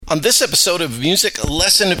On this episode of Music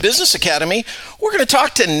Lesson Business Academy, we're going to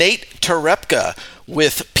talk to Nate Terepka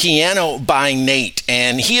with Piano by Nate.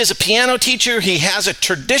 And he is a piano teacher. He has a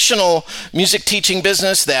traditional music teaching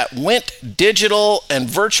business that went digital and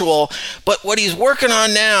virtual. But what he's working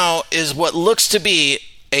on now is what looks to be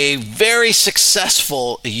a very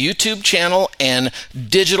successful YouTube channel and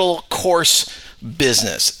digital course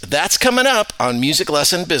business. That's coming up on Music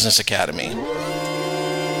Lesson Business Academy.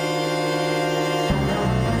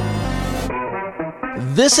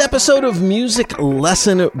 This episode of Music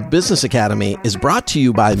Lesson Business Academy is brought to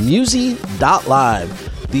you by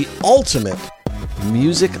Musi.live, the ultimate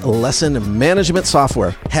music lesson management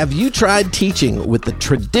software. Have you tried teaching with the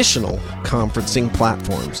traditional conferencing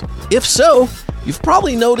platforms? If so, you've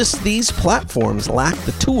probably noticed these platforms lack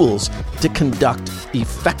the tools to conduct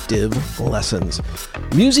effective lessons.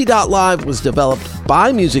 Musi.live was developed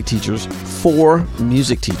by music teachers for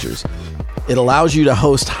music teachers. It allows you to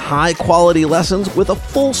host high-quality lessons with a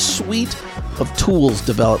full suite of tools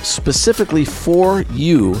developed specifically for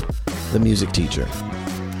you, the music teacher.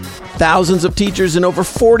 Thousands of teachers in over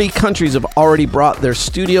 40 countries have already brought their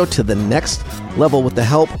studio to the next level with the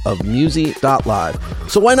help of Musi.live.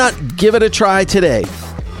 So why not give it a try today?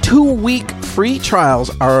 2-week free trials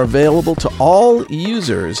are available to all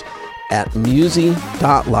users at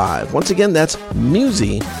Musi.live. Once again, that's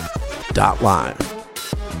Musi.live.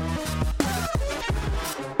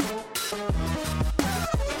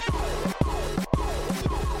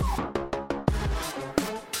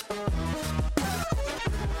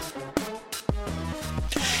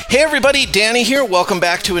 Hey everybody, Danny here. Welcome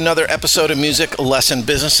back to another episode of Music Lesson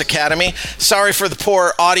Business Academy. Sorry for the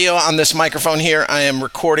poor audio on this microphone here. I am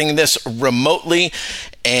recording this remotely.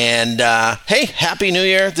 And hey, Happy New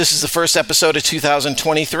Year. This is the first episode of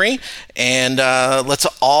 2023. And let's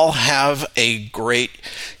all have a great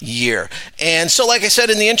year. And so like I said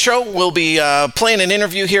in the intro, we'll be playing an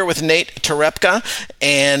interview here with Nate Terepka.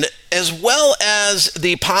 And as well as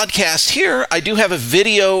the podcast here, I do have a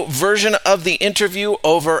video version of the interview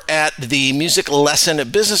over at the Music Lesson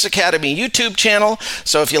Business Academy YouTube channel.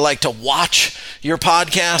 So if you like to watch your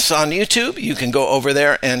podcasts on YouTube, you can go over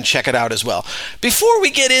there and check it out as well. Before we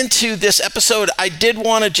get into this episode, I did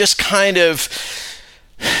want to just kind of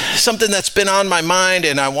something that's been on my mind,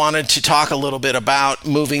 and I wanted to talk a little bit about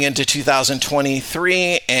moving into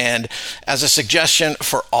 2023. And as a suggestion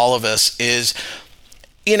for all of us is,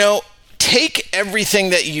 take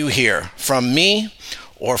everything that you hear from me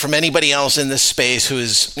or from anybody else in this space who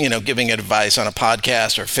is, giving advice on a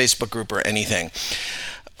podcast or Facebook group or anything.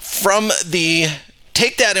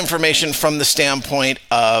 Take that information from the standpoint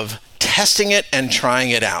of testing it and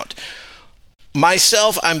trying it out.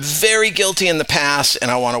 Myself, I'm very guilty in the past,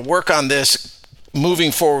 and I want to work on this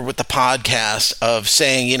moving forward with the podcast of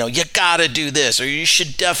saying, you got to do this, or you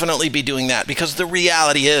should definitely be doing that, because the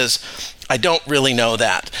reality is I don't really know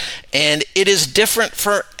that. And it is different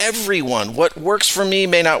for everyone. What works for me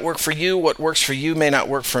may not work for you. What works for you may not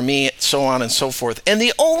work for me, so on and so forth. And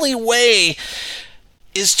the only way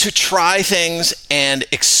is to try things and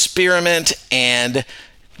experiment and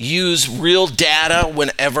use real data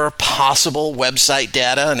whenever possible, website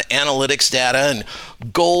data and analytics data and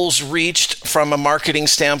goals reached from a marketing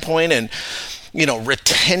standpoint and,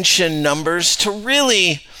 retention numbers to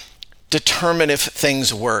really determine if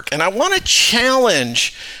things work. And I want to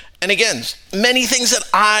challenge, and again, many things that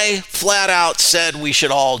I flat out said we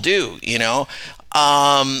should all do,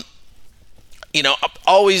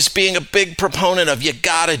 always being a big proponent of you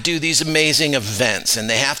got to do these amazing events and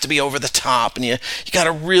they have to be over the top and you got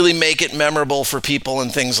to really make it memorable for people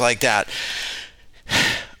and things like that.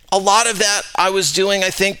 A lot of that I was doing, I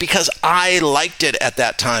think, because I liked it at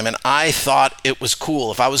that time and I thought it was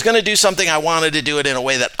cool. If I was going to do something, I wanted to do it in a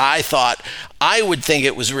way that I thought I would think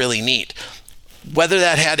it was really neat. Whether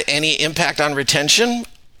that had any impact on retention,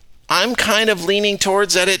 I'm kind of leaning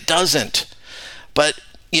towards that it doesn't. But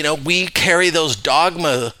we carry those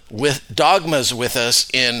dogmas with us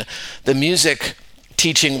in the music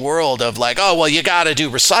teaching world of like, oh, well, you got to do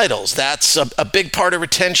recitals. That's a big part of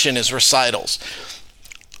retention is recitals.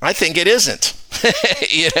 I think it isn't.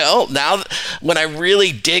 Now when I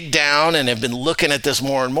really dig down and have been looking at this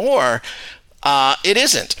more and more, it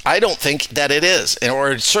isn't. I don't think that it is, or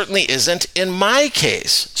it certainly isn't in my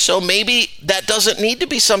case. So maybe that doesn't need to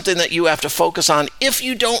be something that you have to focus on if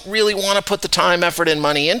you don't really want to put the time, effort, and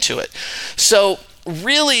money into it. So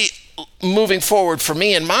really moving forward for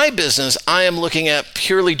me in my business, I am looking at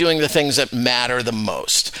purely doing the things that matter the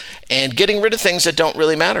most and getting rid of things that don't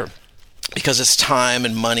really matter. because it's time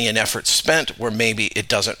and money and effort spent where maybe it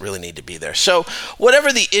doesn't really need to be there. So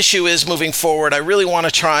whatever the issue is moving forward, I really want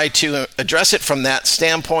to try to address it from that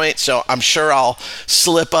standpoint. So I'm sure I'll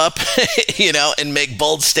slip up, and make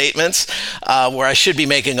bold statements where I should be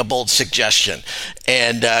making a bold suggestion.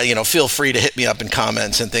 And, feel free to hit me up in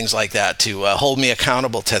comments and things like that to hold me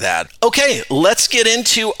accountable to that. Okay, let's get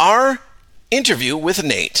into our interview with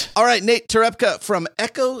Nate. All right, Nate Torebka from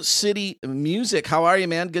Echo City Music. How are you,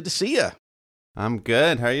 man? Good to see you. I'm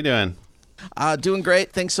good. How are you doing? Doing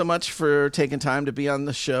great. Thanks so much for taking time to be on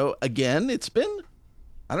the show again. It's been,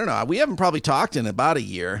 I don't know, we haven't probably talked in about a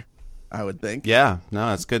year, I would think. Yeah,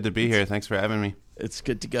 no, it's good to be here. Thanks for having me. It's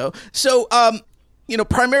good to go. So,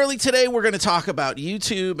 primarily today we're going to talk about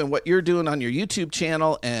YouTube and what you're doing on your YouTube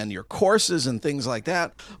channel and your courses and things like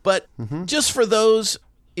that. But just for those,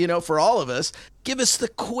 for all of us, give us the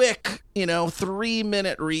quick,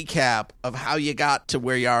 3-minute recap of how you got to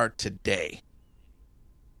where you are today.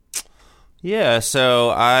 Yeah, so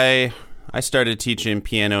I started teaching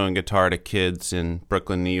piano and guitar to kids in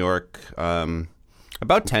Brooklyn, New York,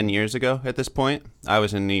 about 10 years ago at this point. I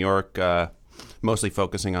was in New York mostly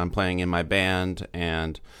focusing on playing in my band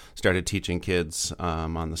and started teaching kids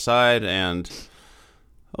on the side. And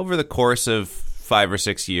over the course of 5 or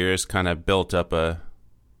 6 years, kind of built up a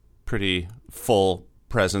pretty full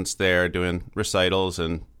presence there doing recitals,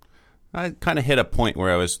 and I kind of hit a point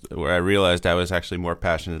where I realized I was actually more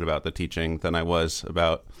passionate about the teaching than I was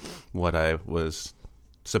about what I was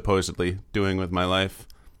supposedly doing with my life,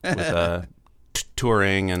 with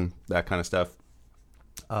touring and that kind of stuff.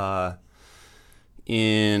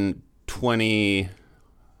 In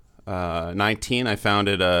 2019, I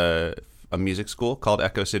founded a music school called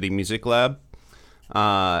Echo City Music Lab,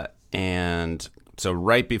 and so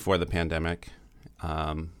right before the pandemic,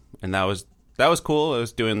 and that was cool. I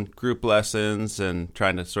was doing group lessons and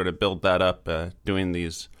trying to sort of build that up, doing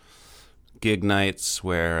these gig nights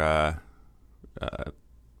where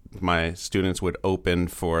my students would open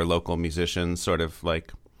for local musicians, sort of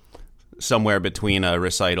like somewhere between a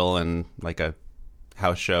recital and like a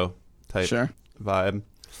house show type vibe.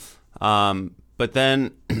 But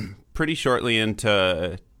then pretty shortly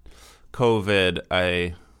into COVID,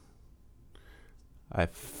 I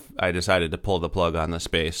decided to pull the plug on the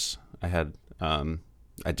space. I had I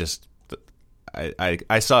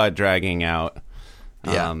saw it dragging out.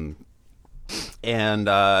 And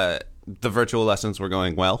the virtual lessons were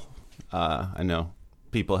going well. I know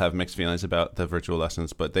people have mixed feelings about the virtual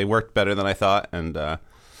lessons, but they worked better than I thought, and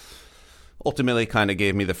ultimately kind of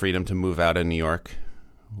gave me the freedom to move out of New York.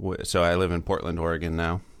 So I live in Portland, Oregon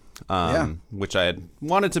now, which I had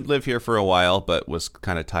wanted to live here for a while, but was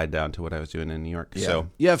kind of tied down to what I was doing in New York. Yeah. So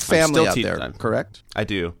you have family out there, correct? I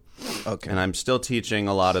do. Okay. And I'm still teaching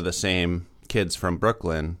a lot of the same kids from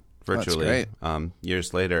Brooklyn virtually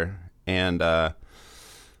years later. And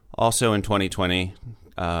also in 2020,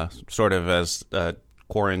 sort of as a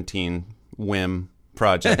quarantine whim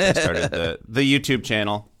project, I started the YouTube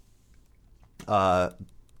channel.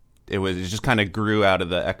 It just kind of grew out of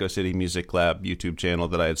the Echo City Music Lab YouTube channel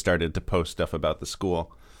that I had started to post stuff about the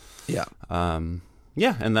school. Yeah. And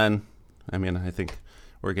then, I think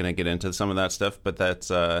we're going to get into some of that stuff, but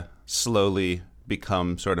that's slowly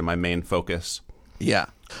become sort of my main focus. Yeah.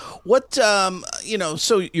 What,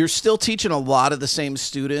 so you're still teaching a lot of the same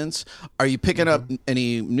students. Are you picking up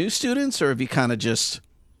any new students, or have you kind of just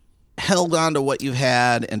held on to what you've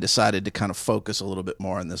had and decided to kind of focus a little bit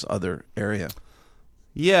more in this other area?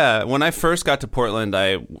 Yeah. When I first got to Portland,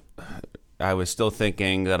 I was still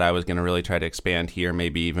thinking that I was going to really try to expand here,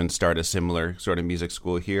 maybe even start a similar sort of music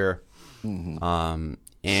school here.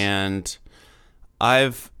 And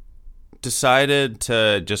I've decided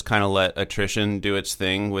to just kind of let attrition do its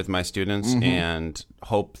thing with my students and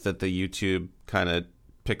hope that the YouTube kind of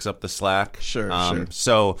picks up the slack. Sure.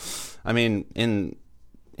 So, in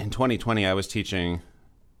 2020, I was teaching.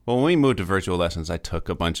 Well, when we moved to virtual lessons, I took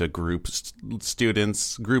a bunch of group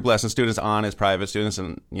lesson students on as private students,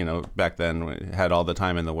 and back then we had all the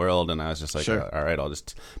time in the world, and I was just like, all right,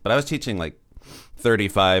 but I was teaching like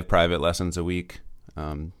 35 private lessons a week,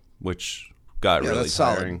 which got really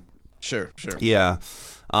tiring. Sure. Yeah.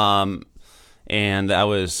 And I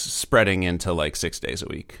was spreading into like 6 days a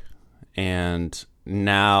week. And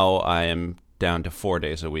now I am down to 4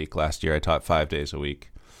 days a week. Last year I taught 5 days a week.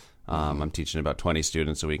 I'm teaching about 20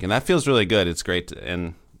 students a week, and that feels really good. It's great,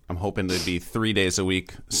 and I'm hoping to be 3 days a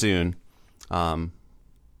week soon. I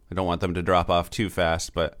don't want them to drop off too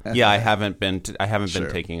fast, but yeah, I haven't been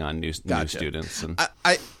taking on new students. And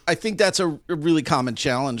I think that's a really common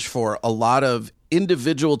challenge for a lot of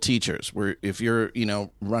individual teachers. Where if you're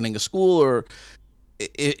running a school, or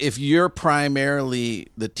if you're primarily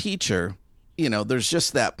the teacher, there's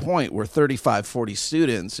just that point where 35, 40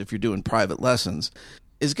 students, if you're doing private lessons,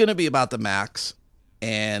 is going to be about the max.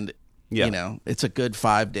 And, it's a good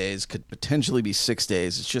 5 days, could potentially be 6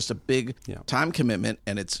 days. It's just a big time commitment,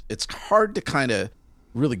 and it's hard to kind of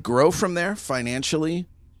really grow from there financially.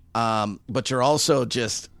 But you're also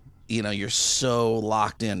just, you're so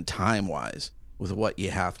locked in time-wise with what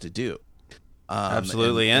you have to do.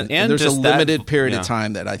 Absolutely. And there's just a limited that, period of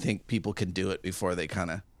time that I think people can do it before they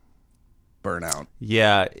kind of burn out.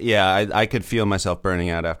 Yeah. I could feel myself burning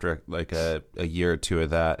out after like a year or two of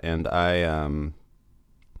that. And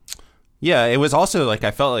it was also like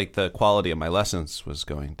I felt like the quality of my lessons was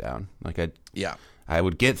going down. Like I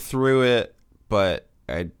would get through it, but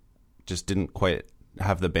I just didn't quite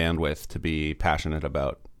have the bandwidth to be passionate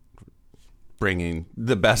about bringing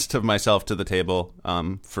the best of myself to the table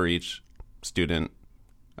for each student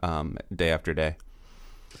day after day.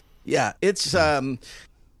 Yeah, it's I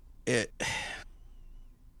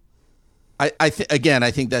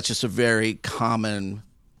think that's just a very common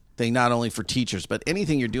thing, not only for teachers, but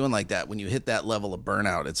anything you're doing like that. When you hit that level of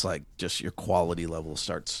burnout, it's like just your quality level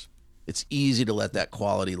starts. It's easy to let that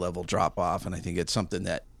quality level drop off, and I think it's something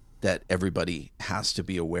that everybody has to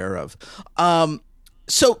be aware of.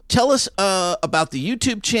 So tell us about the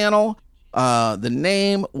YouTube channel, the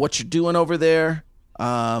name, what you're doing over there,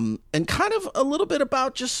 and kind of a little bit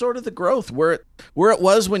about just sort of the growth, where it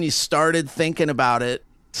was when you started thinking about it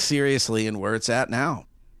seriously and where it's at now.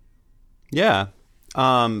 Yeah.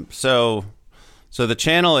 So the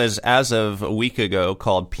channel is, as of a week ago,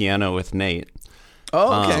 called Piano with Nate.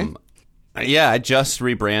 Oh, okay. Yeah, I just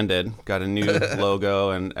rebranded, got a new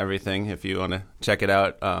logo and everything, if you want to check it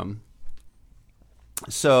out.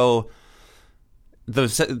 So the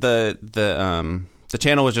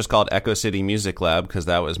channel was just called Echo City Music Lab because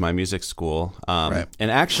that was my music school. Right. And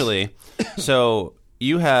actually, so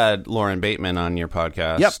you had Lauren Bateman on your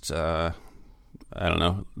podcast. Yep. I don't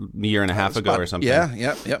know, a year and a half ago or something. Yeah,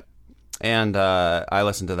 yep. And I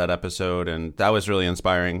listened to that episode, and that was really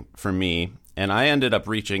inspiring for me. And I ended up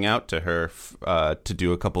reaching out to her to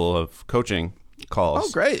do a couple of coaching calls.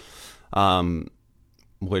 Oh, great.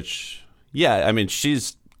 Which, yeah, I mean,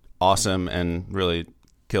 she's awesome and really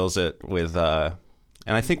kills it with, and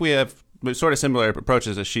I think we have sort of similar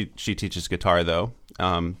approaches. As she teaches guitar, though.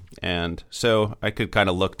 And so I could kind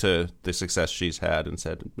of look to the success she's had and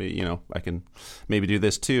said, I can maybe do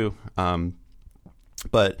this too.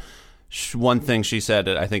 But one thing she said,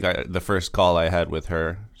 I think the first call I had with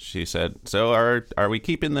her, she said, "So are we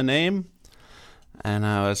keeping the name?" And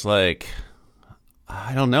I was like,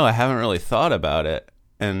 "I don't know. I haven't really thought about it."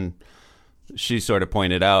 And she sort of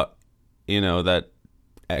pointed out, that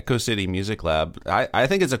Echo City Music Lab, I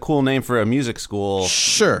think it's a cool name for a music school.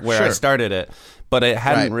 Sure. I started it. But I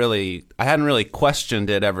hadn't really questioned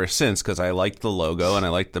it ever since because I liked the logo and I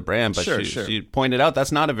liked the brand. But she pointed out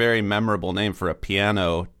that's not a very memorable name for a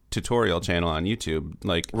piano tutorial channel on YouTube.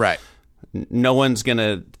 Like, right. No one's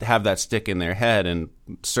gonna have that stick in their head and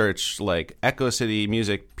search like Echo City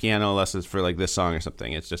Music piano lessons for like this song or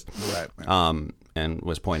something. It's just right. And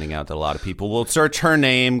was pointing out that a lot of people will search her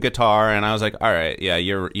name, guitar, and I was like, all right, yeah,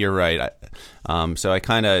 you're right. So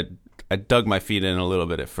I dug my feet in a little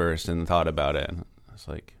bit at first and thought about it. And I was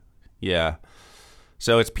like, yeah.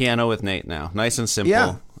 So it's Piano with Nate now. Nice and simple.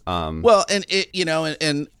 Yeah. Well, and it,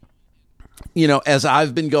 as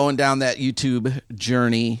I've been going down that YouTube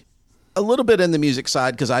journey, a little bit in the music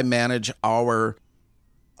side because I manage our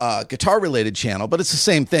guitar-related channel, but it's the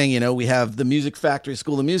same thing. We have the Music Factory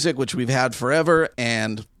School of Music, which we've had forever,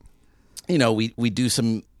 and we do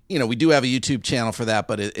some. We do have a YouTube channel for that,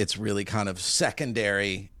 but it's really kind of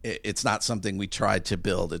secondary. It's not something we tried to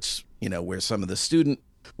build. It's, where some of the student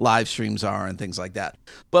live streams are and things like that.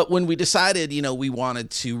 But when we decided, we wanted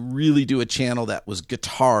to really do a channel that was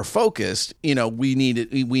guitar focused, we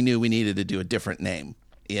knew we needed to do a different name,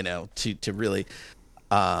 to really,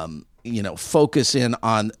 focus in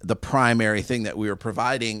on the primary thing that we were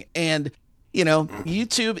providing. And,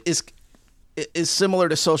 YouTube is similar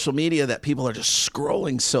to social media, that people are just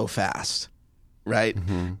scrolling so fast, right?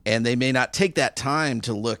 Mm-hmm. And they may not take that time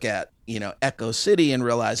to look at, Echo City and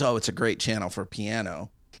realize, oh, it's a great channel for piano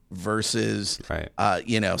versus,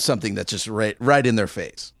 something that's just right in their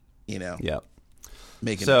face, Yep.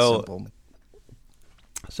 Making it simple.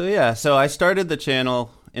 So I started the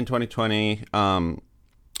channel in 2020.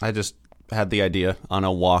 I just had the idea on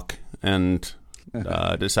a walk and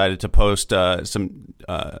decided to post some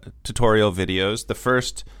tutorial videos. The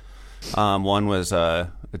first one was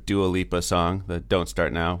a Dua Lipa song, the "Don't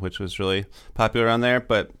Start Now," which was really popular on there.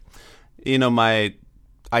 But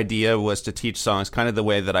idea was to teach songs kind of the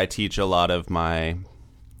way that I teach a lot of my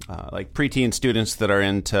like preteen students that are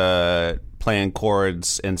into playing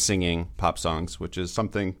chords and singing pop songs, which is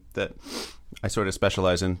something that I sort of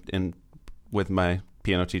specialize in with my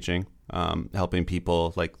piano teaching, helping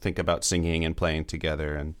people like think about singing and playing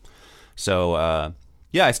together. And so,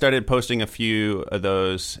 I started posting a few of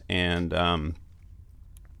those, and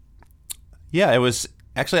it was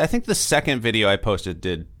actually, I think the second video I posted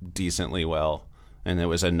did decently well, and it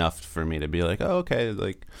was enough for me to be like, oh, okay,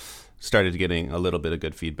 like started getting a little bit of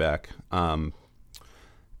good feedback.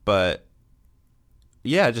 But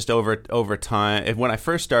yeah, just over time, when I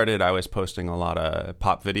first started, I was posting a lot of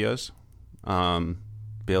pop videos,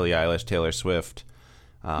 Billie Eilish, Taylor Swift.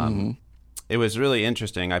 It was really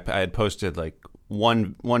interesting. I had posted like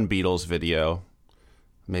one Beatles video,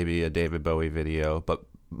 maybe a David Bowie video, but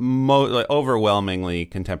like overwhelmingly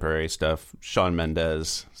contemporary stuff, Shawn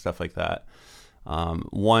Mendes, stuff like that.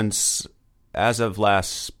 Once, as of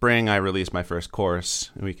last spring, I released my first course,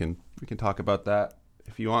 and we can talk about that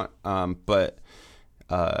if you want. But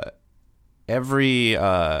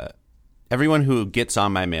everyone who gets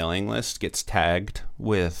on my mailing list gets tagged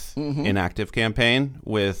with Inactive Campaign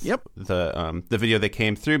with the video that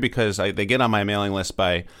came through, because they get on my mailing list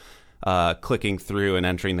by clicking through and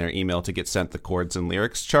entering their email to get sent the chords and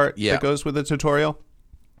lyrics chart that goes with the tutorial.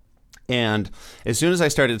 And as soon as I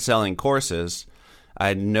started selling courses,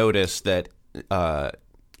 I noticed that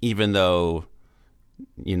even though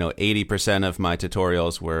 80% of my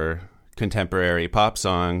tutorials were contemporary pop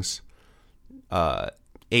songs,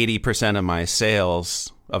 80% of my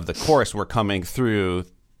sales of the course were coming through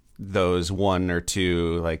those one or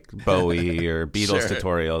two like Bowie or Beatles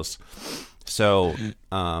tutorials. So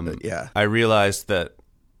I realized that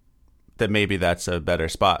maybe that's a better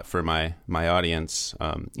spot for my audience,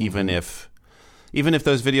 even if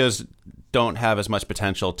those videos don't have as much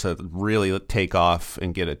potential to really take off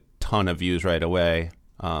and get a ton of views right away.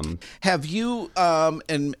 Have you,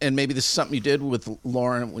 and maybe this is something you did with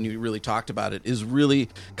Lauren when you really talked about it, is really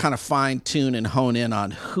kind of fine tune and hone in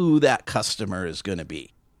on who that customer is going to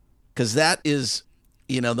be? Because that is,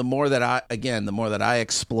 the more that I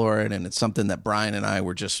explore it, and it's something that Brian and I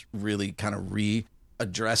were just really kind of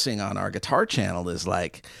readdressing on our guitar channel, is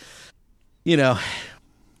like,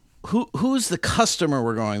 who's the customer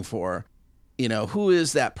we're going for? Who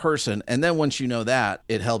is that person? And then once you know that,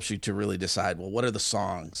 it helps you to really decide, well, what are the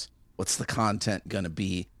songs? What's the content going to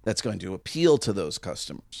be that's going to appeal to those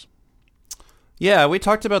customers? Yeah, we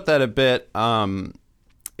talked about that a bit.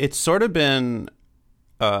 It's sort of been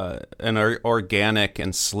an organic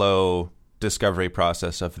and slow discovery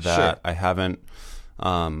process of that. Sure. I haven't,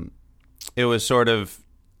 it was sort of,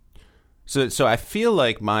 so I feel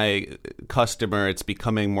like my customer, it's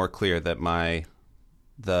becoming more clear that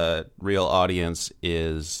the real audience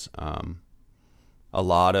is a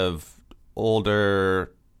lot of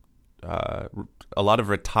older, a lot of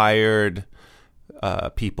retired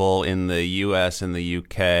people in the U.S. and the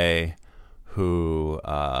U.K. who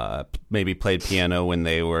maybe played piano when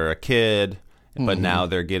they were a kid, but now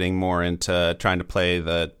they're getting more into trying to play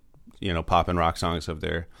the pop and rock songs of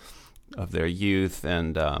their youth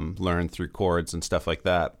and learn through chords and stuff like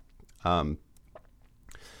that.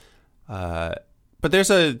 But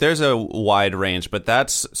there's a wide range, but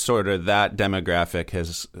that's sort of, that demographic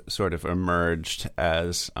has sort of emerged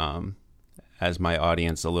as my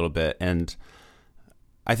audience a little bit. And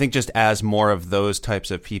I think just as more of those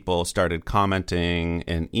types of people started commenting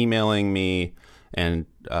and emailing me and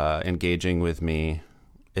engaging with me,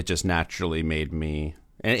 it just naturally made me,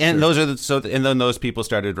 and then those people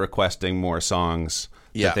started requesting more songs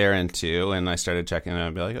that they're into, and I started checking it out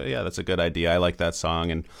and be like, oh yeah, that's a good idea, I like that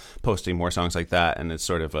song, and posting more songs like that. And it's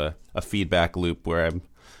sort of a feedback loop where I'm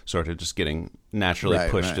sort of just getting naturally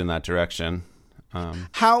pushed in that direction.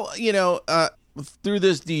 How, through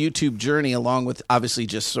the YouTube journey, along with obviously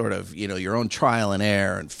just sort of, your own trial and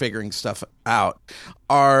error and figuring stuff out,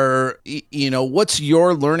 what's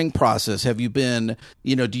your learning process? Have you been,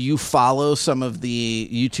 do you follow some of the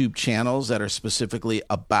YouTube channels that are specifically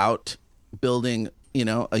about building,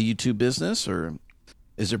 a YouTube business, or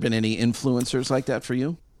has there been any influencers like that for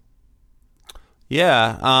you?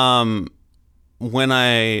 Yeah. When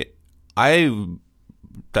I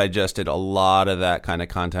digested a lot of that kind of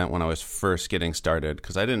content when I was first getting started,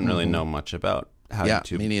 because I didn't really know much about how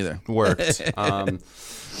YouTube me neither. worked.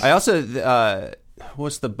 I also,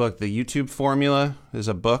 what's the book? The YouTube Formula is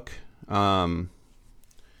a book. And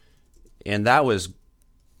that was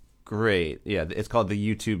great. Yeah, it's called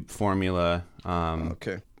The YouTube Formula.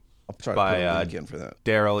 Okay. I'll try to by put a link in for that.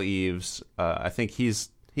 Daryl Eves. I think he's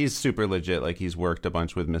super legit. Like, he's worked a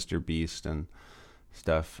bunch with Mr. Beast and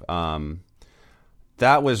stuff.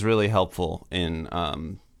 That was really helpful in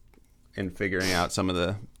figuring out some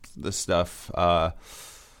of the stuff.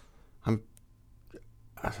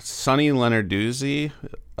 Sunny Lenarduzzi,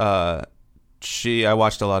 I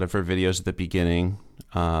watched a lot of her videos at the beginning.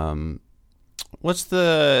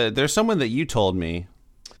 There's someone that you told me,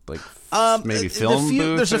 like maybe Film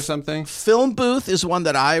Booth or something? Film Booth is one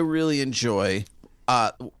that I really enjoy,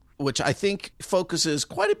 which I think focuses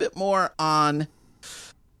quite a bit more on,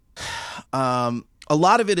 a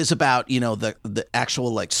lot of it is about, the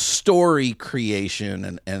actual like story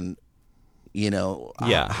creation and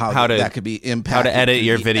how that could be impacted. How to edit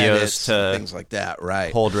your videos to things like that,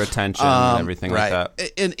 right? Hold retention and everything right. like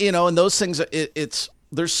that. And those things,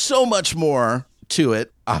 there's so much more to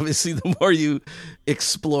it. Obviously, the more you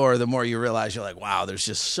explore, the more you realize you're like, wow, there's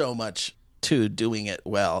just so much to doing it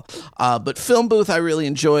well. But Film Booth, I really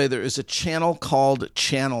enjoy. There is a channel called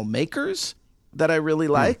Channel Makers that I really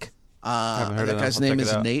like. Haven't heard of that guy's them. I'll name check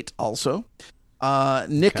is it out. Nate also.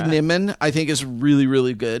 Nick Nimmin, I think, is really,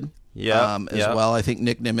 really good. Well. I think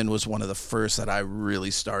Nick Nimmin was one of the first that I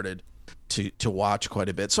really started to watch quite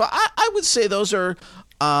a bit. So I would say those are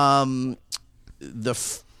the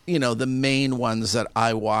main ones that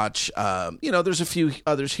I watch. There's a few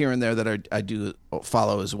others here and there that I do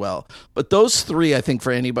follow as well. But those three, I think,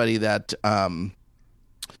 for anybody that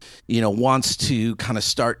wants to kind of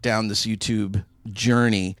start down this YouTube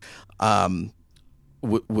journey,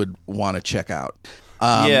 would want to check out.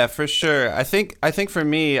 Yeah, for sure. I think for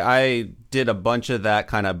me, I did a bunch of that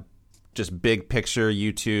kind of just big picture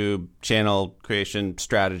YouTube channel creation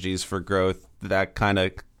strategies for growth, that kind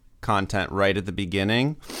of content right at the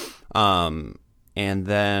beginning. And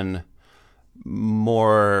then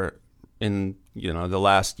more in, the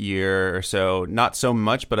last year or so, not so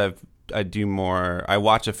much, but I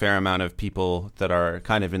watch a fair amount of people that are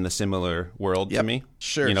kind of in the similar world to me.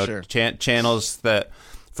 Sure. Channels that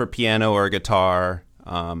for piano or guitar,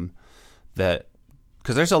 that,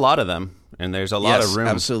 because there's a lot of them, and there's a lot of room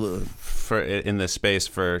absolutely for in this space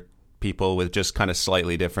for people with just kind of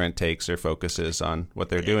slightly different takes or focuses on what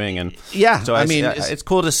they're doing. And so it's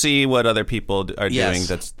cool to see what other people are doing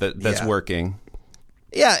that's working.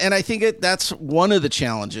 Yeah, and I think that's one of the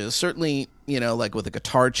challenges. Certainly, like with a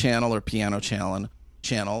guitar channel or piano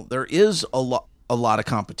channel, there is a lot of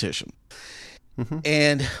competition. Mm-hmm.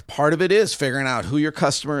 And part of it is figuring out who your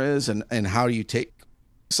customer is and how do you take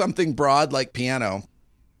something broad like piano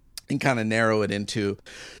and kind of narrow it into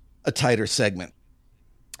a tighter segment.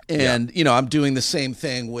 And, I'm doing the same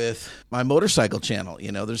thing with my motorcycle channel.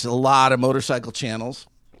 There's a lot of motorcycle channels,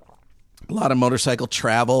 a lot of motorcycle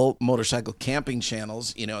travel, motorcycle camping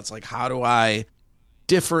channels. It's like, how do I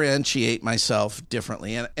differentiate myself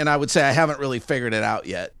differently? And I would say I haven't really figured it out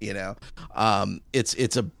yet.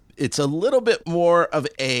 It's a little bit more of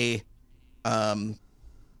a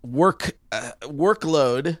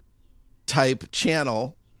workload type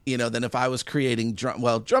channel, than if I was creating drum.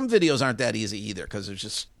 Well, drum videos aren't that easy either because there's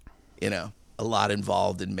just, a lot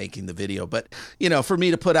involved in making the video. But, for me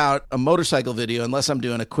to put out a motorcycle video, unless I'm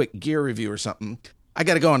doing a quick gear review or something, I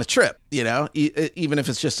got to go on a trip, even if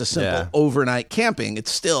it's just a simple overnight camping,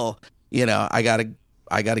 it's still, I got to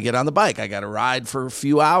get on the bike. I got to ride for a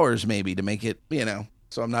few hours maybe to make it,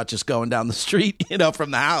 so I'm not just going down the street, from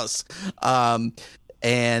the house.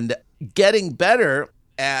 And getting better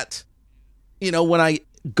at, when I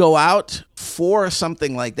go out for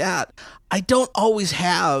something like that, I don't always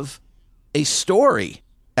have a story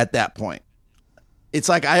at that point. It's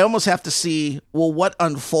like I almost have to see, well, what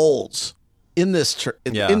unfolds in this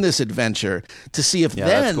in this adventure to see if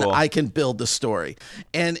then cool. I can build the story.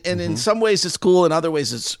 And in some ways it's cool, in other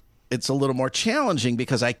ways it's a little more challenging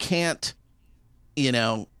because I can't,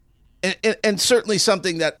 and certainly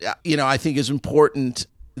something that I think is important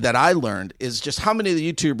that I learned is just how many of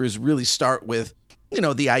the YouTubers really start with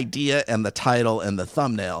the idea and the title and the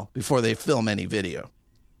thumbnail before they film any video.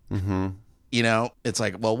 Mm-hmm. It's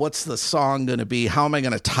like, well, what's the song going to be? How am I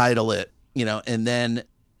going to title it? And then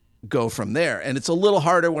go from there. And it's a little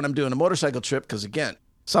harder when I'm doing a motorcycle trip because, again,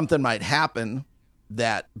 something might happen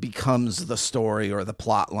that becomes the story or the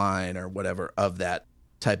plot line or whatever of that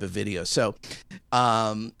type of video. So,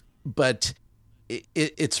 but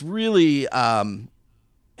it's really,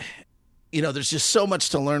 there's just so much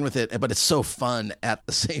to learn with it, but it's so fun at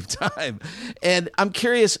the same time. And I'm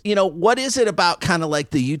curious, what is it about kind of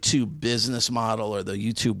like the YouTube business model or the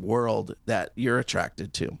YouTube world that you're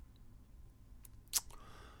attracted to?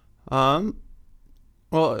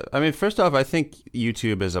 Well, I mean, first off, I think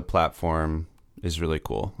YouTube as a platform is really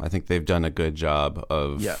cool. I think they've done a good job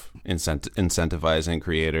of incentivizing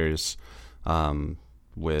creators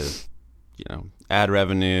with, ad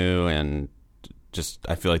revenue, and just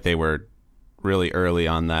I feel like they were really early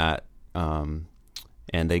on that.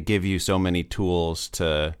 And they give you so many tools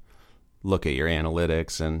to look at your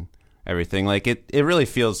analytics and everything. Like it really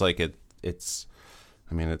feels like it's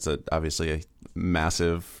obviously a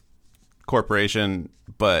massive corporation,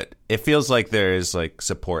 but it feels like there is like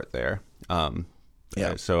support there.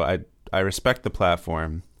 So I respect the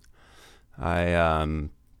platform.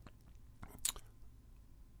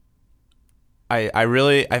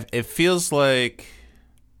 It feels like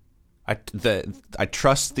I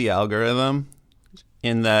trust the algorithm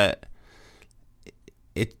in that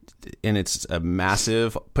it's a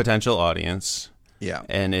massive potential audience. Yeah.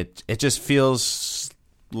 And it just feels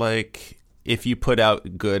like if you put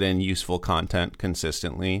out good and useful content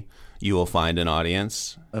consistently, you will find an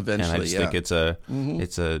audience. Eventually, and I just think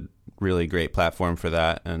it's a really great platform for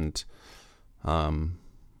that. And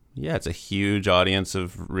it's a huge audience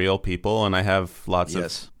of real people, and I have lots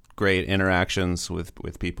of great interactions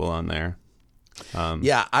with people on there.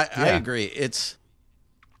 I agree.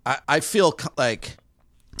 I feel like,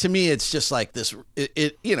 to me, it's just like this.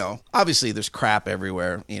 Obviously there's crap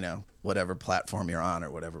everywhere, whatever platform you're on or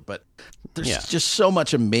whatever, but there's just so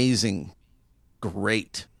much amazing,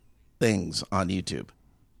 great things on YouTube,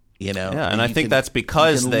 and I think that's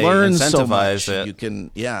because they incentivize it. You can,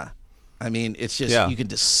 I mean, it's just, you can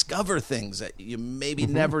discover things that you maybe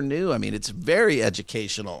never knew. I mean, it's very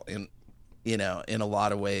educational in a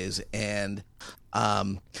lot of ways. And,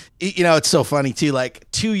 it's so funny too, like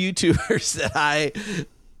 2 YouTubers that I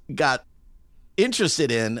got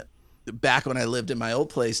interested in back when I lived in my old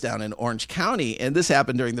place down in Orange County. And this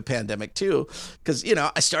happened during the pandemic too, because,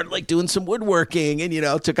 I started like doing some woodworking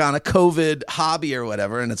and, took on a COVID hobby or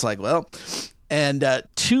whatever. And it's like, and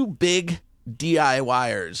 2 big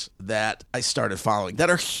DIYers that I started following that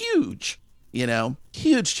are huge,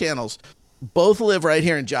 huge channels. Both live right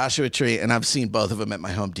here in Joshua Tree, and I've seen both of them at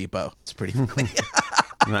my Home Depot. It's pretty funny.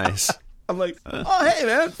 Nice. I'm like, oh, hey,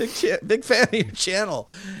 man, big fan of your channel.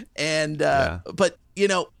 And, but,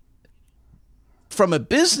 from a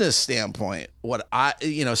business standpoint, what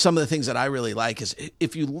some of the things that I really like is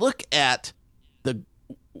if you look at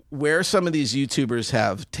where some of these YouTubers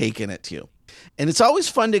have taken it to. And it's always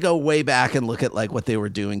fun to go way back and look at like what they were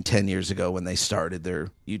doing 10 years ago when they started their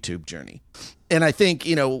YouTube journey. And I think,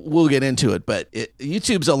 we'll get into it, but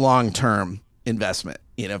YouTube's a long-term investment,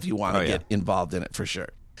 if you want to get involved in it for sure.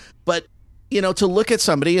 But, to look at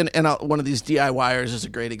somebody, and one of these DIYers is a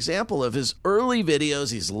great example of his early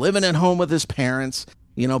videos. He's living at home with his parents,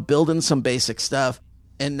 building some basic stuff.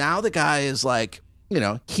 And now the guy is like,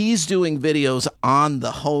 he's doing videos on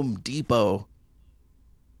the Home Depot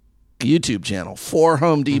YouTube channel for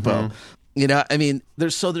Home Depot. I mean,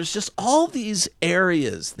 there's just all these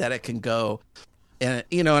areas that it can go. And,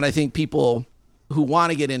 and I think people who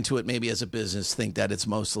want to get into it maybe as a business think that it's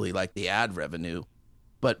mostly like the ad revenue.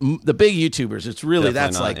 But the big YouTubers, it's really,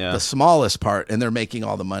 the smallest part, and they're making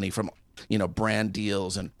all the money from, brand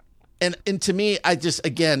deals. And to me, I just,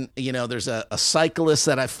 again, there's a cyclist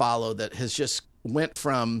that I follow that has just went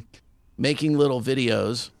from making little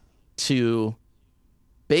videos to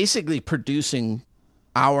basically producing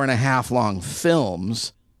 1.5 hour long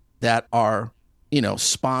films that are,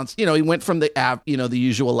 sponsored. He went from the app, the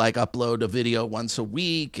usual like upload a video once a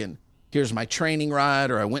week and here's my training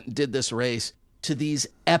ride, or I went and did this race, to these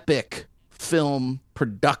epic film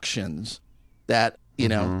productions that,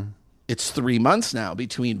 it's 3 months now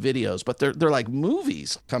between videos, but they're like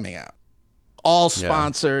movies coming out, all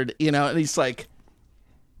sponsored, and he's like,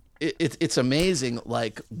 it's amazing,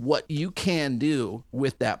 like what you can do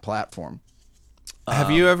with that platform.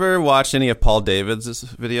 Have you ever watched any of Paul David's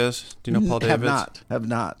videos? Do you know Paul David's? Have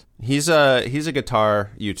not. He's a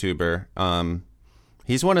guitar YouTuber.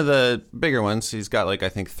 He's one of the bigger ones. He's got like, I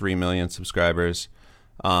think 3 million subscribers.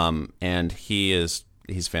 And he's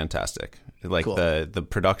fantastic. Like cool. The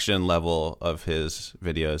production level of his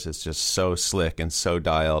videos is just so slick and so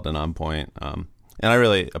dialed and on point. And I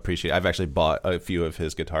really appreciate it. I've actually bought a few of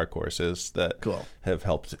his guitar courses that have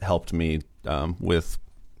helped me with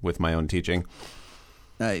my own teaching.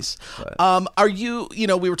 Nice. Are you,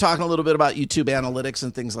 we were talking a little bit about YouTube analytics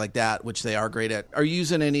and things like that, which they are great at. Are you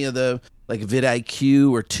using any of the like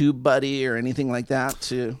vidIQ or TubeBuddy or anything like that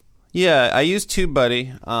too? Yeah, I use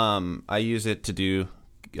TubeBuddy. I use it to do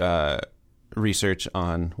research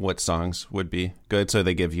on what songs would be good. So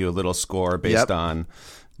they give you a little score based on,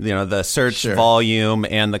 the search volume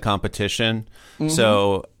and the competition.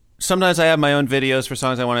 So sometimes I have my own videos for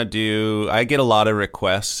songs I want to do. I get a lot of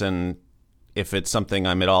requests, and if it's something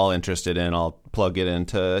I'm at all interested in, I'll plug it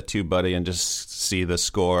into TubeBuddy and just see the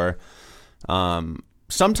score.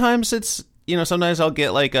 Sometimes it's sometimes I'll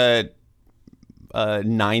get like a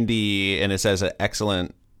 90 and it says an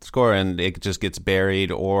excellent score and it just gets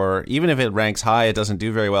buried, or even if it ranks high, it doesn't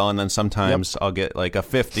do very well. And then sometimes I'll get like a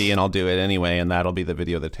 50 and I'll do it anyway, and that'll be the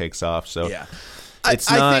video that takes off. So yeah, I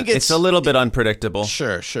think it's a little bit unpredictable.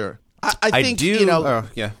 Sure. I think,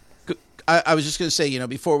 I was just going to say,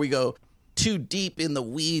 before we go too deep in the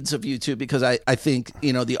weeds of YouTube, because I think,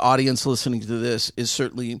 the audience listening to this is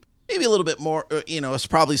certainly maybe a little bit more, it's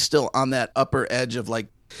probably still on that upper edge of like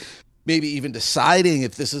maybe even deciding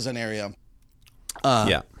if this is an area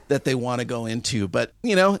that they want to go into. But,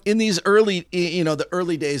 in these early, the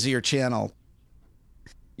early days of your channel,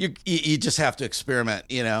 you just have to experiment,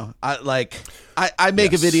 I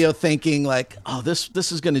make a video thinking like, oh, this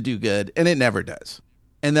is going to do good. And it never does.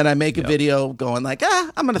 And then I make a video going like,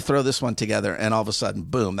 I'm going to throw this one together. And all of a sudden,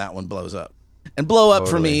 boom, that one blows up. And blow up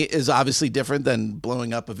for me is obviously different than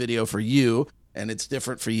blowing up a video for you. And it's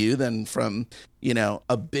different for you than from,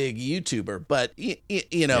 a big YouTuber. But,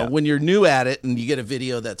 when you're new at it and you get a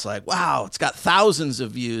video that's like, wow, it's got thousands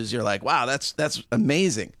of views, you're like, wow, that's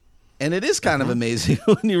amazing. And it is kind of amazing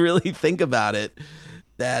when you really think about it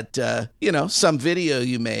that, some video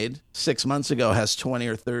you made 6 months ago has 20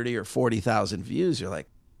 or 30 or 40,000 views. You're like,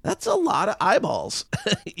 that's a lot of eyeballs,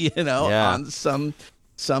 on some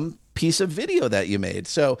piece of video that you made.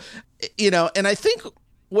 So, and I think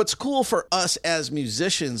what's cool for us as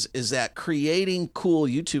musicians is that creating cool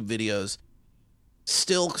YouTube videos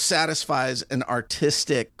still satisfies an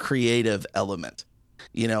artistic, creative element.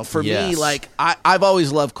 For me, like I've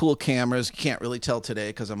always loved cool cameras. You can't really tell today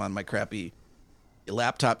because I'm on my crappy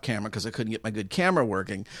laptop camera because I couldn't get my good camera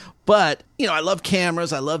working. But, I love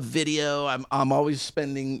cameras. I love video. I'm always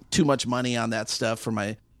spending too much money on that stuff for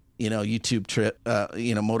my, YouTube trip,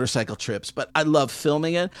 motorcycle trips. But I love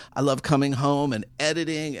filming it. I love coming home and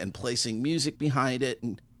editing and placing music behind it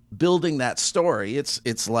and building that story.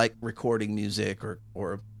 It's like recording music or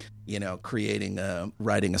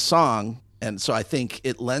writing a song. And so I think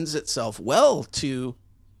it lends itself well to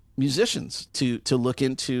musicians to look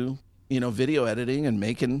into, video editing and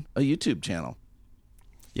making a YouTube channel.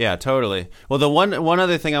 Yeah, totally. Well, the one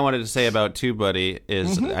other thing I wanted to say about TubeBuddy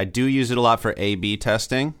is I do use it a lot for A/B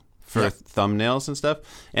testing for thumbnails and stuff.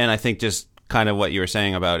 And I think just kind of what you were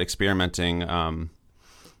saying about experimenting,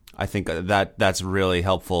 I think that's really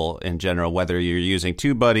helpful in general, whether you're using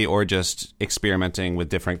TubeBuddy or just experimenting with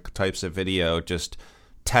different types of video, just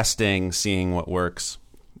testing, seeing what works.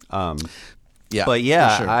 But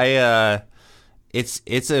yeah, sure.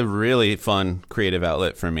 It's a really fun creative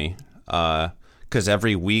outlet for me. Because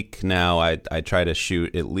every week now I try to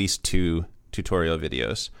shoot at least 2 tutorial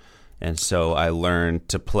videos. And so I learn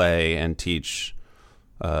to play and teach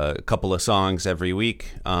a couple of songs every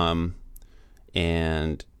week.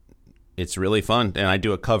 And it's really fun. And I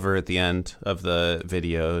do a cover at the end of the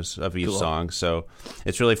videos of each song. So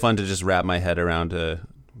it's really fun to just wrap my head around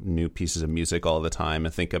new pieces of music all the time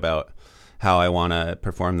and think about how I want to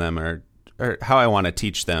perform them or how I want to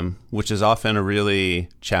teach them, which is often a really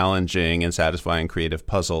challenging and satisfying creative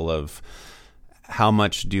puzzle of how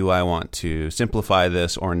much do I want to simplify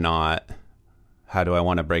this or not? How do I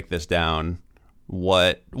want to break this down?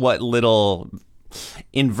 What little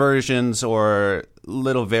inversions or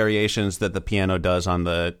little variations that the piano does on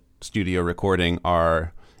the studio recording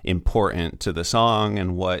are important to the song,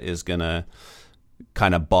 and what is going to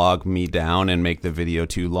kind of bog me down and make the video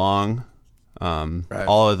too long. Right.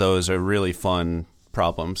 All of those are really fun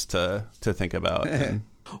problems to think about. And,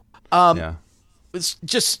 yeah. It's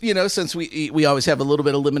just, since we always have a little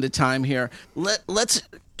bit of limited time here, let's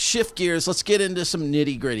shift gears. Let's get into some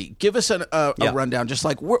nitty gritty. Give us a rundown, just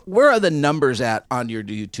like where are the numbers at on your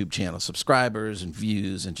YouTube channel, subscribers and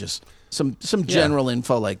views, and just some general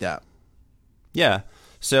info like that. Yeah.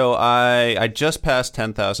 So I just passed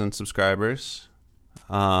 10,000 subscribers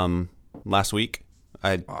last week.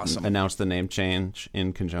 I announced the name change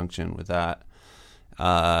in conjunction with that.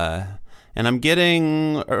 And I'm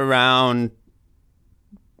getting around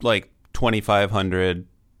like 2,500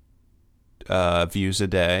 views a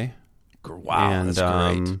day. Wow, and,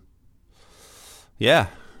 that's great. Yeah.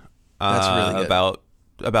 That's really good.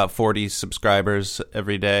 About 40 subscribers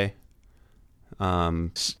every day.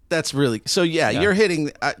 That's really so. Yeah, you're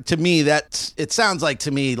hitting. To me, it sounds like to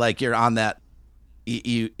me like you're on that.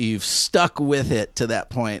 You've stuck with it to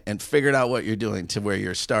that point and figured out what you're doing to where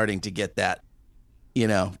you're starting to get that,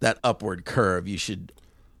 that upward curve. You should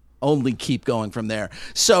only keep going from there.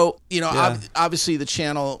 So, obviously the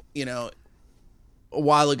channel, a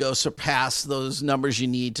while ago surpassed those numbers you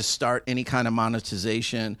need to start any kind of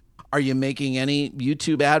monetization. Are you making any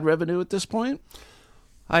YouTube ad revenue at this point?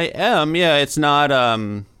 I am. Yeah, it's not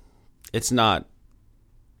it's not.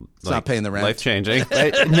 It's not paying the rent. Life changing.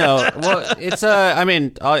 No, well, it's. I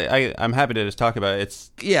mean, I'm happy to just talk about it. It's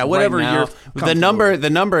whatever right now, you're. The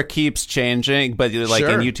number keeps changing, but like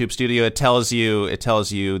in YouTube Studio, it tells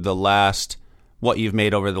you the last what you've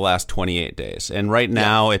made over the last 28 days, and right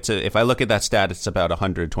now if I look at that stat, it's about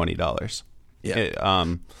 $120. Yeah.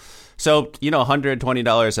 So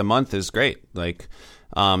 $120 a month is great. Like.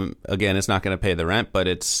 Again, it's not going to pay the rent, but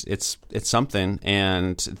it's something,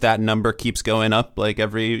 and that number keeps going up. Like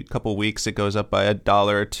every couple weeks, it goes up by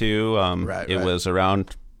 $1 or $2. It was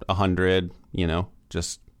around 100,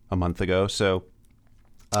 just a month ago. So,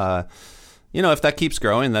 if that keeps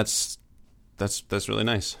growing, that's really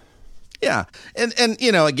nice. Yeah, and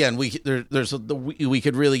again, we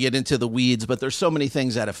could really get into the weeds, but there's so many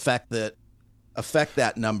things that affect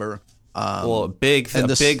that number. Well, big thing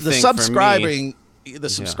the subscribing.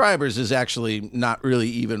 The subscribers is actually not really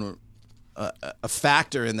even a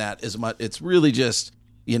factor in that as much. It's really just,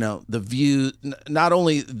 the view, not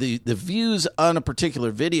only the views on a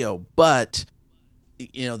particular video, but,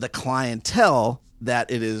 the clientele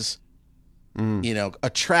that it is,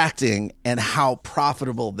 attracting and how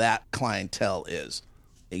profitable that clientele is,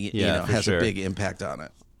 has a big impact on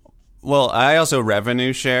it. Well, I also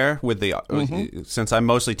revenue share with since I'm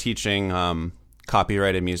mostly teaching,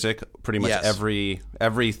 copyrighted music. Pretty much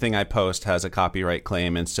everything I post has a copyright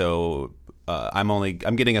claim, and so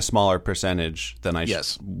I'm getting a smaller percentage than I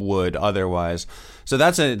would otherwise. So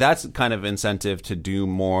that's kind of incentive to do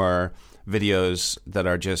more videos that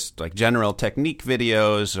are just like general technique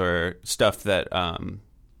videos or stuff that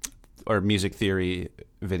or music theory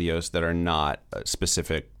videos that are not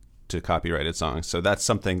specific to copyrighted songs. So that's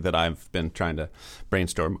something that I've been trying to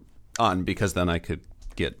brainstorm on, because then I could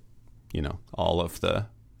get all of the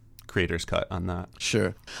creator's cut on that.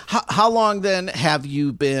 Sure. How long then have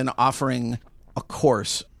you been offering a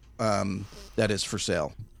course that is for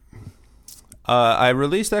sale? I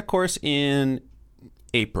released that course in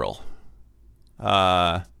April. You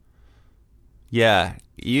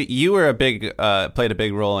were played a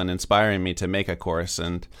big role in inspiring me to make a course,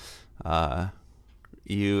 and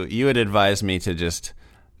you had advised me to just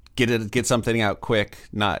get something out quick,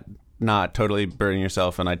 not totally burn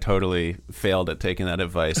yourself, and I totally failed at taking that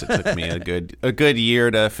advice. It took me a good year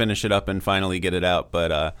to finish it up and finally get it out.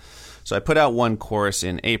 But so I put out one course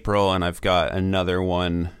in April, and I've got another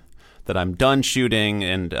one that I'm done shooting,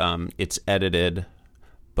 and it's edited,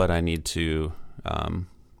 but I need to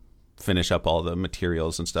finish up all the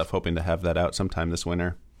materials and stuff, hoping to have that out sometime this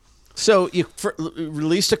winter. So you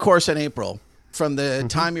released a course in April. From the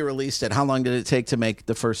time you released it, how long did it take to make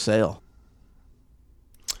the first sale?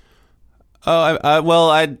 Oh,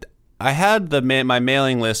 I had my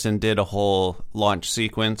mailing list and did a whole launch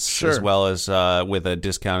sequence, as well as with a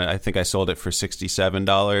discount. I think I sold it for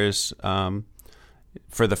 $67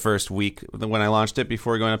 for the first week when I launched it,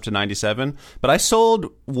 before going up to $97. But I sold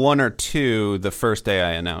one or two the first day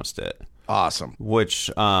I announced it. Awesome. Which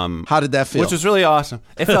how did that feel? Which was really awesome.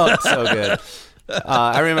 It felt so good.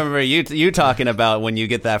 I remember you talking about when you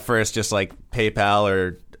get that first just like PayPal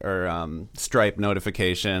or Stripe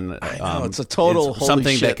notification. I know, it's a total holy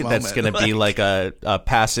something shit that's going to be like a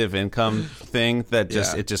passive income thing that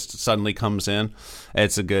it just suddenly comes in.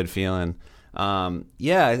 It's a good feeling.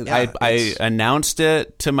 I announced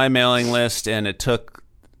it to my mailing list, and it took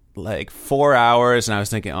like 4 hours, and I was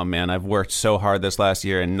thinking, oh man, I've worked so hard this last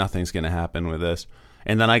year and nothing's going to happen with this.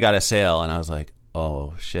 And then I got a sale, and I was like,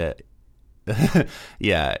 oh shit.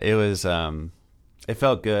 Yeah, it was it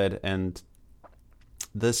felt good, and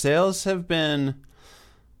the sales have been,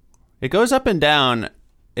 it goes up and down.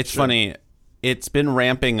 It's funny, it's been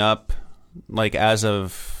ramping up like as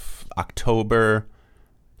of October.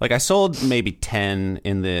 Like I sold maybe 10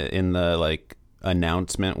 in the like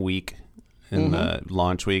announcement week, in the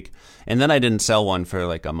launch week, and then I didn't sell one for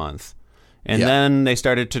like a month. And then they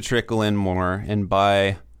started to trickle in more, and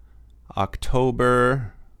by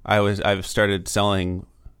October I've started selling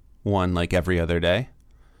one like every other day.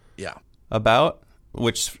 Yeah.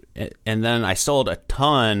 And then I sold a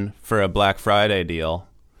ton for a Black Friday deal.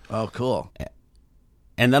 Oh, cool.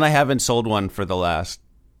 And then I haven't sold one for the last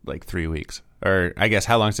like 3 weeks. Or I guess,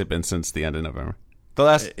 how long's it been since the end of November? The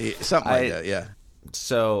last something like that, yeah.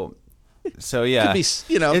 So yeah. It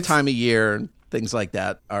could be, time of year and things like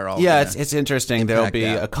that are all. Yeah, it's interesting. There'll be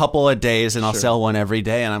a couple of days, and I'll sell one every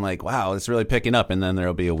day, and I'm like, wow, it's really picking up. And then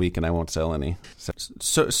there'll be a week, and I won't sell any.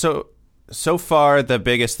 So far, the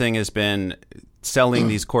biggest thing has been selling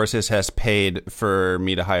these courses has paid for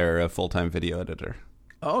me to hire a full-time video editor.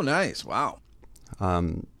 Oh, nice! Wow.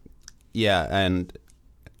 Yeah, and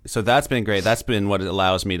so that's been great. That's been what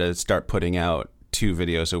allows me to start putting out 2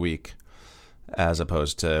 videos a week. as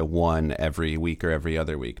opposed to one every week or every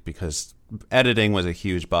other week, because editing was a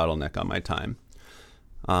huge bottleneck on my time.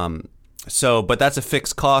 But that's a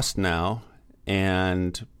fixed cost now,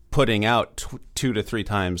 and putting out 2 to 3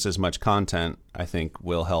 times as much content, I think,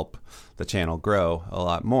 will help the channel grow a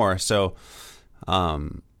lot more. So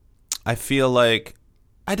I feel like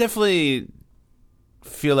I definitely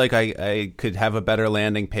feel like I could have a better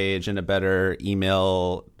landing page and a better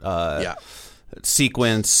email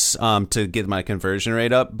sequence to get my conversion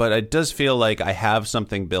rate up. But it does feel like I have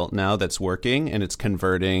something built now that's working, and it's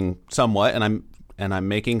converting somewhat, and I'm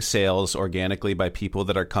making sales organically by people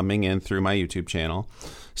that are coming in through my YouTube channel.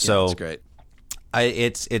 So that's great.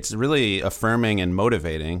 It's really affirming and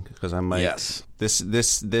motivating, because I'm like, yes, this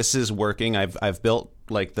is working. I've built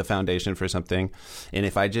like the foundation for something, and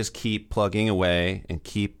if I just keep plugging away and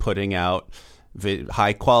keep putting out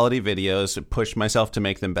high quality videos, push myself to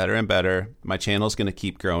make them better and better, my channel's going to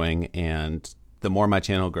keep growing, and the more my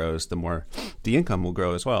channel grows, the more the income will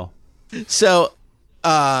grow as well. So,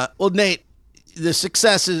 Nate, the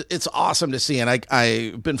success it's awesome to see, and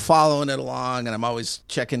I've been following it along, and I'm always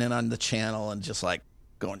checking in on the channel and just like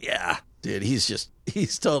going, yeah, dude,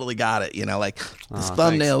 he's totally got it. Like his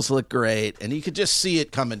thumbnails look great, and you could just see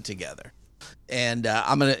it coming together. And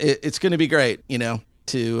it's gonna be great,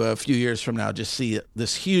 to a few years from now, just see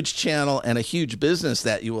this huge channel and a huge business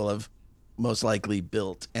that you will have most likely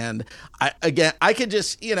built. And I could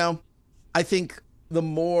just, I think the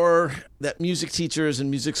more that music teachers and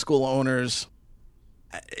music school owners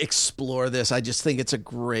explore this, I just think it's a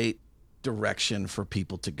great direction for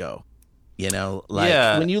people to go.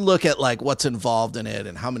 When you look at like what's involved in it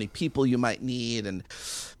and how many people you might need and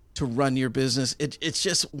to run your business, it's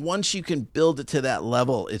just, once you can build it to that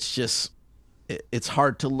level, it's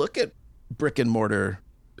hard to look at brick and mortar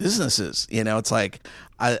businesses. It's like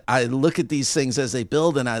I look at these things as they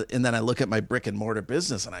build, and then I look at my brick and mortar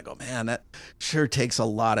business and I go, man, that sure takes a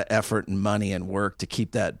lot of effort and money and work to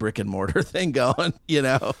keep that brick and mortar thing going.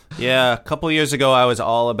 Yeah, a couple of years ago I was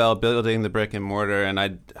all about building the brick and mortar,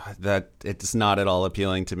 and it's not at all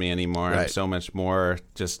appealing to me anymore. Right. I'm so much more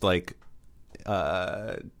just like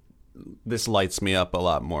this lights me up a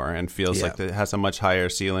lot more and feels like it has a much higher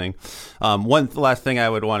ceiling. One last thing I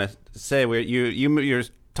would want to say, where you're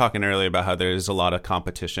talking earlier about how there's a lot of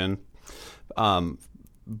competition,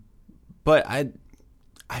 but I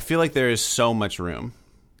feel like there is so much room.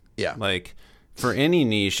 Yeah, like for any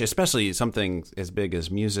niche, especially something as big as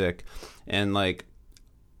music, and like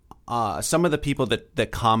some of the people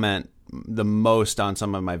that comment the most on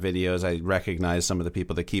some of my videos, I recognize some of the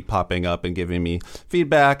people that keep popping up and giving me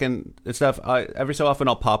feedback and stuff. Every so often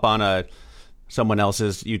I'll pop on someone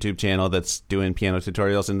else's YouTube channel that's doing piano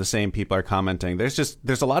tutorials, and the same people are commenting. There's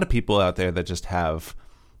a lot of people out there that just have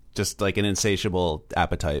just like an insatiable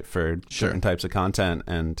appetite for certain types of content,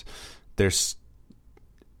 and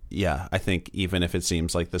I think even if it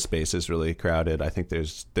seems like the space is really crowded, I think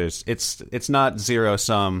it's not zero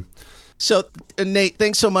sum. So, Nate,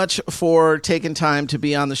 thanks so much for taking time to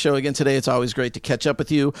be on the show again today. It's always great to catch up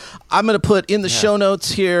with you. I'm going to put in the show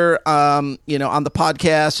notes here, on the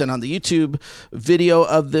podcast and on the YouTube video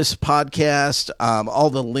of this podcast,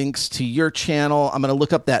 all the links to your channel. I'm going to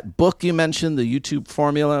look up that book you mentioned, The YouTube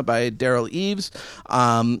Formula by Derral Eves.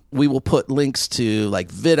 We will put links to like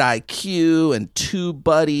vidIQ and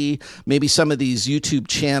TubeBuddy, maybe some of these YouTube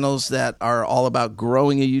channels that are all about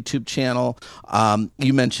growing a YouTube channel.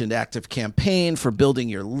 You mentioned Active Campaign for building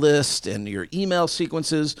your list and your email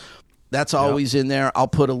sequences. That's always in there. I'll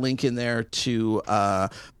put a link in there to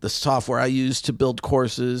the software I use to build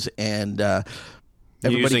courses, and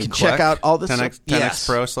everybody can check out all this 10X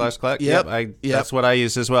Pro /Kleck. Yep. That's what I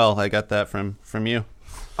use as well. I got that from you.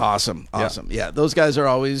 Awesome. Yeah, those guys are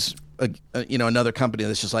always another company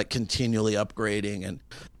that's just like continually upgrading and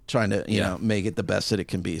trying to make it the best that it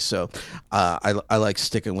can be. So I like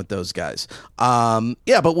sticking with those guys. But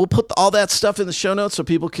we'll put all that stuff in the show notes so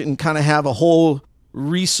people can kind of have a whole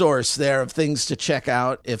resource there of things to check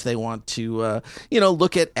out if they want to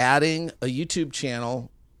look at adding a YouTube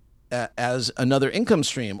channel as another income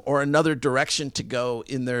stream or another direction to go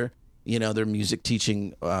in their their music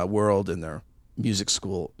teaching world and their music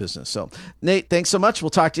school business. So Nate, thanks so much. We'll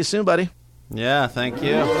talk to you soon, buddy. Yeah, thank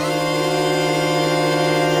you.